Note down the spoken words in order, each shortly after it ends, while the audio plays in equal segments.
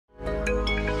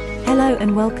Hello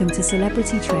and welcome to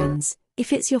Celebrity Trends.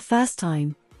 If it's your first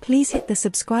time, please hit the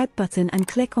subscribe button and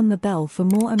click on the bell for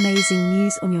more amazing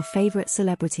news on your favorite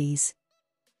celebrities.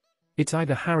 It's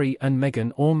either Harry and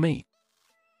Meghan or me.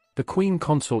 The Queen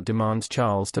Consort demands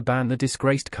Charles to ban the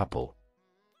disgraced couple.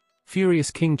 Furious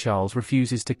King Charles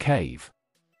refuses to cave.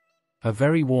 A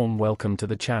very warm welcome to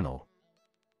the channel.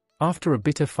 After a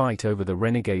bitter fight over the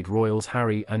renegade royals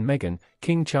Harry and Meghan,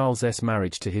 King Charles's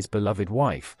marriage to his beloved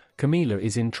wife, Camilla,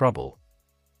 is in trouble.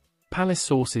 Palace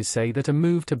sources say that a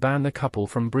move to ban the couple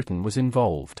from Britain was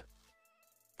involved.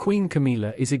 Queen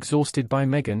Camilla is exhausted by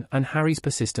Meghan and Harry's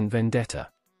persistent vendetta.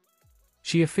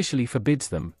 She officially forbids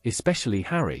them, especially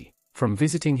Harry, from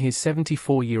visiting his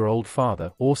 74-year-old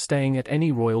father or staying at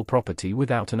any royal property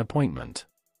without an appointment.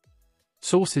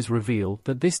 Sources reveal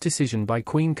that this decision by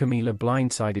Queen Camilla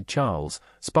blindsided Charles,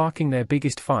 sparking their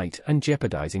biggest fight and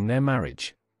jeopardizing their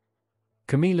marriage.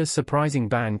 Camilla's surprising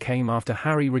ban came after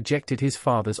Harry rejected his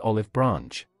father's olive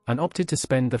branch, and opted to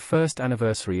spend the first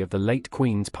anniversary of the late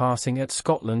Queen's passing at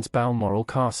Scotland's Balmoral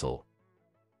Castle.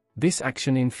 This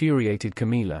action infuriated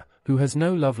Camilla, who has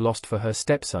no love lost for her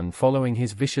stepson following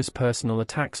his vicious personal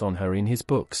attacks on her in his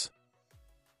books.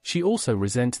 She also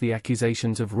resents the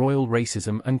accusations of royal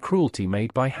racism and cruelty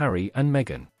made by Harry and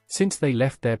Meghan, since they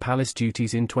left their palace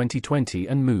duties in 2020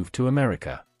 and moved to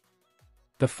America.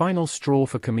 The final straw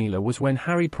for Camilla was when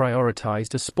Harry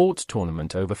prioritized a sports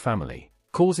tournament over family,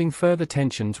 causing further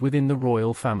tensions within the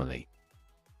royal family.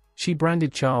 She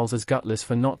branded Charles as gutless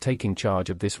for not taking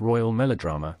charge of this royal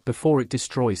melodrama before it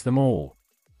destroys them all.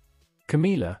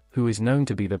 Camilla, who is known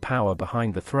to be the power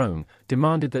behind the throne,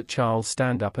 demanded that Charles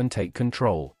stand up and take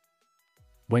control.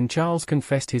 When Charles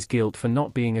confessed his guilt for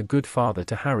not being a good father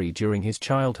to Harry during his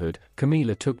childhood,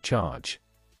 Camilla took charge.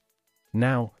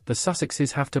 Now, the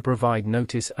Sussexes have to provide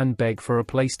notice and beg for a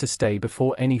place to stay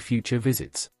before any future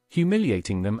visits,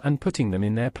 humiliating them and putting them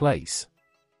in their place.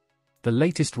 The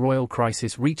latest royal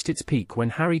crisis reached its peak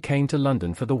when Harry came to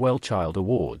London for the Well Child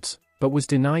Awards, but was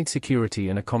denied security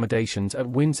and accommodations at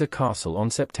Windsor Castle on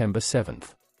September 7.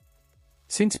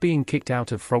 Since being kicked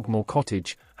out of Frogmore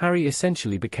Cottage, Harry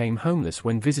essentially became homeless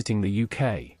when visiting the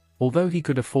UK, although he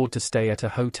could afford to stay at a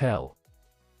hotel.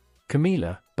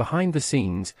 Camilla, behind the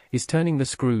scenes, is turning the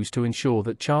screws to ensure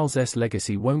that Charles's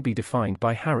legacy won't be defined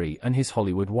by Harry and his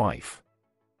Hollywood wife.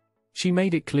 She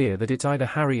made it clear that it's either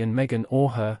Harry and Meghan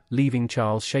or her, leaving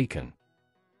Charles shaken.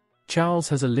 Charles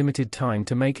has a limited time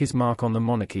to make his mark on the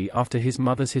monarchy after his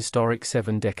mother's historic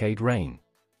 7-decade reign.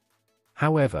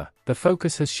 However, the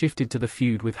focus has shifted to the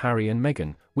feud with Harry and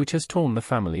Meghan, which has torn the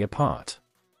family apart.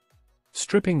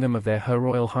 Stripping them of their Her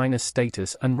Royal Highness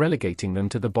status and relegating them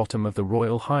to the bottom of the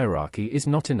royal hierarchy is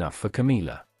not enough for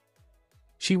Camilla.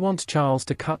 She wants Charles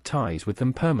to cut ties with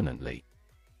them permanently.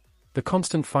 The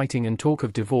constant fighting and talk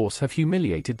of divorce have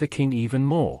humiliated the king even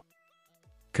more.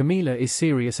 Camilla is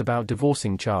serious about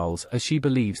divorcing Charles as she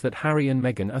believes that Harry and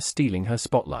Meghan are stealing her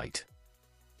spotlight.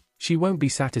 She won't be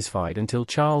satisfied until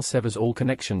Charles severs all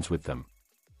connections with them.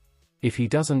 If he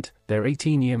doesn't, their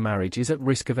 18-year marriage is at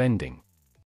risk of ending.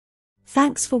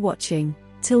 Thanks for watching.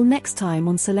 Till next time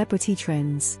on Celebrity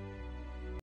Trends.